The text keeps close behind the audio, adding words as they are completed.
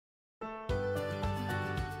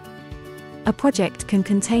A project can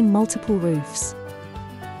contain multiple roofs.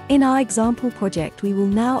 In our example project, we will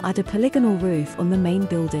now add a polygonal roof on the main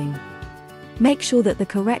building. Make sure that the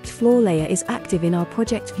correct floor layer is active in our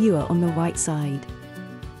project viewer on the right side.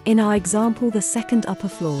 In our example, the second upper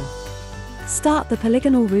floor. Start the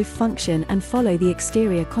polygonal roof function and follow the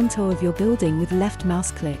exterior contour of your building with left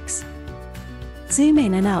mouse clicks. Zoom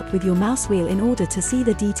in and out with your mouse wheel in order to see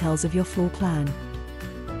the details of your floor plan.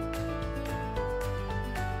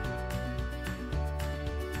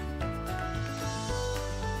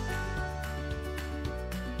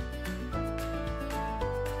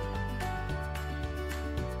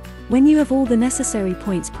 When you have all the necessary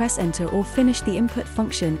points, press Enter or finish the input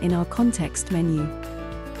function in our context menu.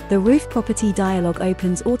 The roof property dialog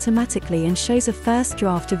opens automatically and shows a first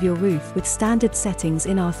draft of your roof with standard settings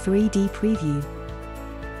in our 3D preview.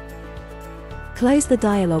 Close the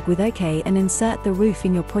dialog with OK and insert the roof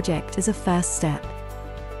in your project as a first step.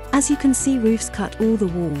 As you can see, roofs cut all the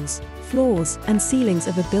walls, floors, and ceilings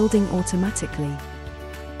of a building automatically.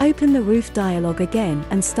 Open the roof dialog again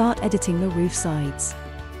and start editing the roof sides.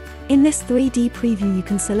 In this 3D preview, you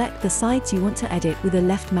can select the sides you want to edit with a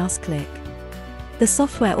left mouse click. The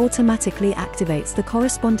software automatically activates the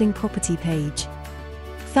corresponding property page.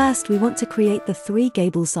 First, we want to create the 3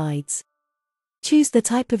 gable sides. Choose the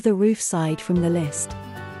type of the roof side from the list.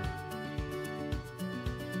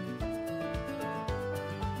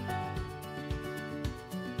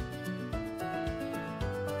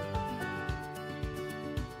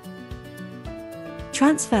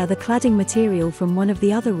 Transfer the cladding material from one of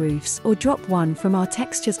the other roofs or drop one from our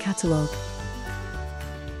textures catalog.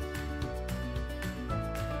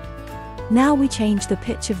 Now we change the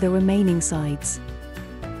pitch of the remaining sides.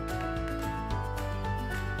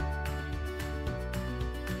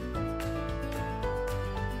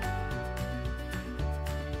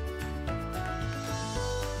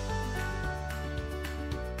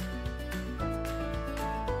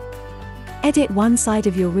 Edit one side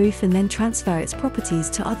of your roof and then transfer its properties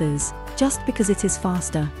to others, just because it is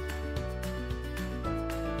faster.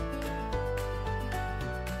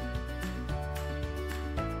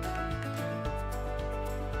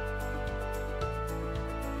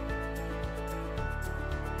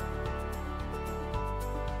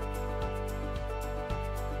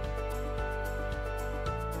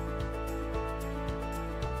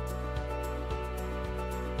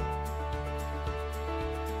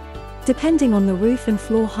 Depending on the roof and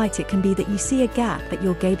floor height, it can be that you see a gap at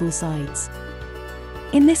your gable sides.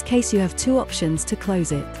 In this case, you have 2 options to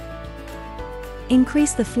close it.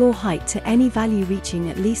 Increase the floor height to any value reaching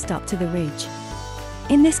at least up to the ridge.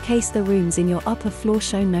 In this case, the rooms in your upper floor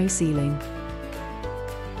show no ceiling.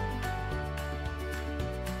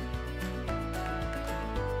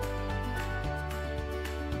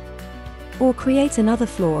 Or create another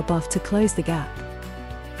floor above to close the gap.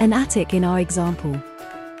 An attic in our example.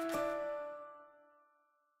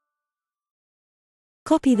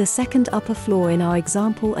 Copy the second upper floor in our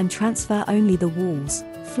example and transfer only the walls,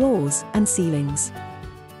 floors, and ceilings.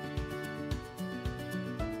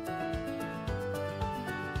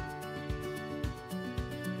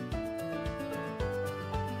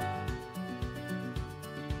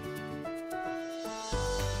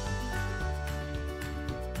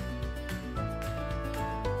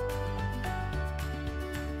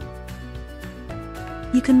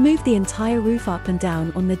 You can move the entire roof up and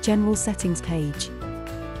down on the General Settings page.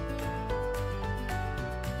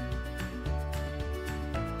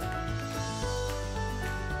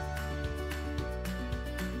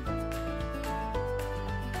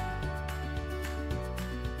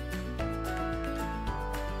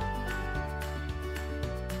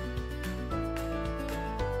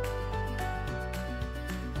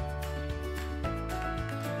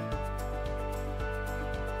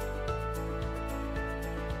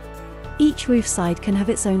 Each roof side can have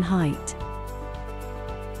its own height.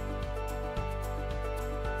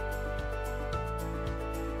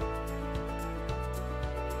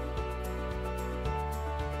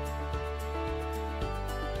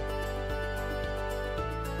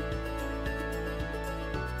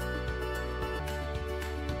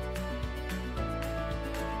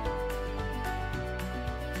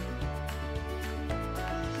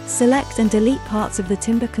 Select and delete parts of the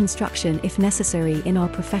timber construction if necessary in our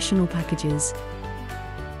professional packages.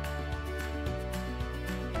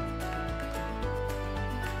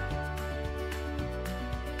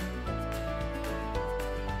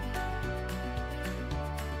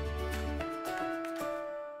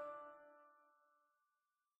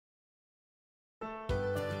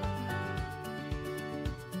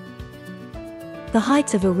 The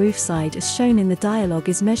height of a roof side as shown in the dialog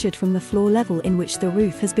is measured from the floor level in which the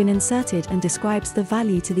roof has been inserted and describes the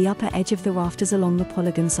value to the upper edge of the rafters along the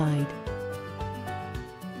polygon side.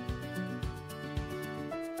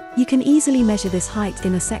 You can easily measure this height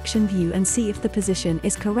in a section view and see if the position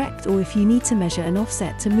is correct or if you need to measure an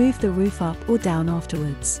offset to move the roof up or down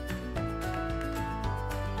afterwards.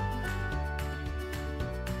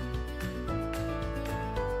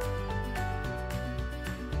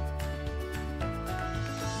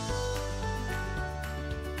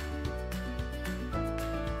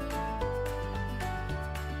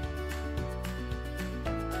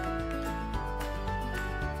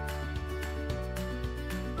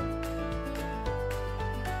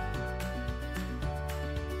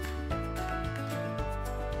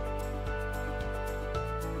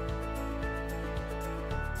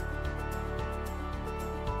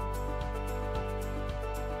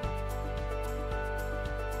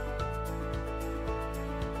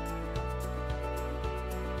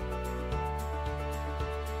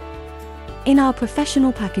 In our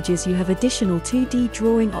professional packages you have additional 2D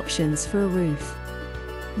drawing options for a roof.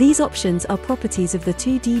 These options are properties of the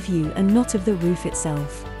 2D view and not of the roof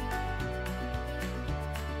itself.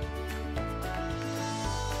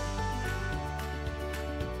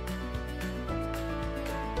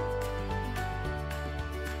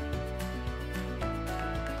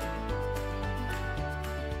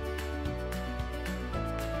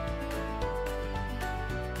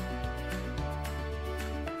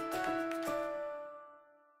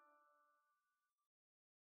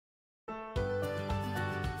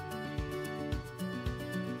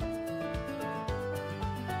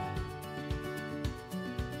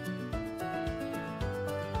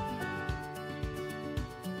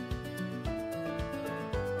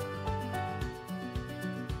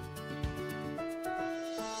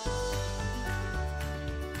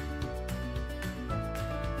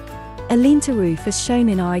 A lean-to roof as shown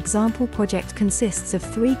in our example project consists of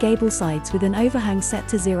 3 gable sides with an overhang set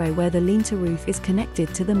to 0 where the lean-to roof is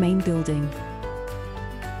connected to the main building.